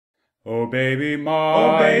Oh baby mine,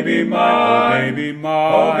 oh baby mine, oh baby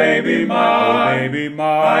mine, oh baby mine, oh baby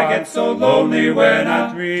mine. I get so lonely when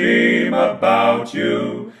I dream about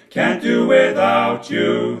you. Can't do without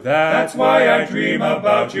you. That's why I dream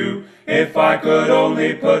about you. If I could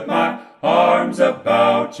only put my arms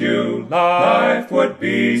about you, life would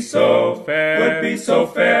be so fair, would be so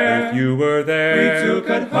fair. If you were there, we two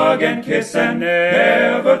could hug and kiss and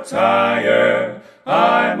never tire.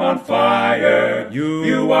 I'm on fire,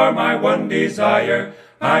 you are my one desire.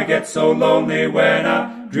 I get so lonely when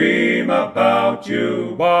I dream about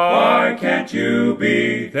you. Why can't you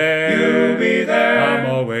be there? You be there.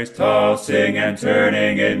 I'm always tossing and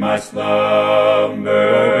turning in my slumber.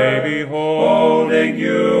 Oh baby, holding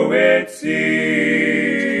you it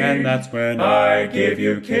seems. And that's when I give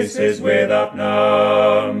you kisses without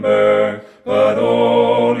number, but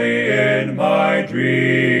only in my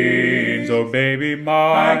dreams. Oh baby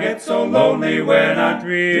mine, I get so lonely when I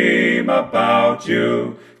dream about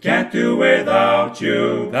you. Can't do without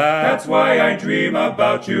you. That's why I dream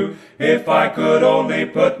about you. If I could only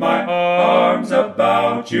put my arms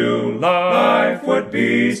about you, life would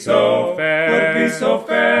be so fair, would be so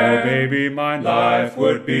fair. Oh baby mine, life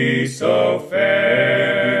would be so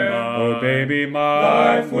fair. Oh baby mine,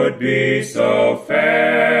 life would be so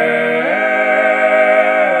fair.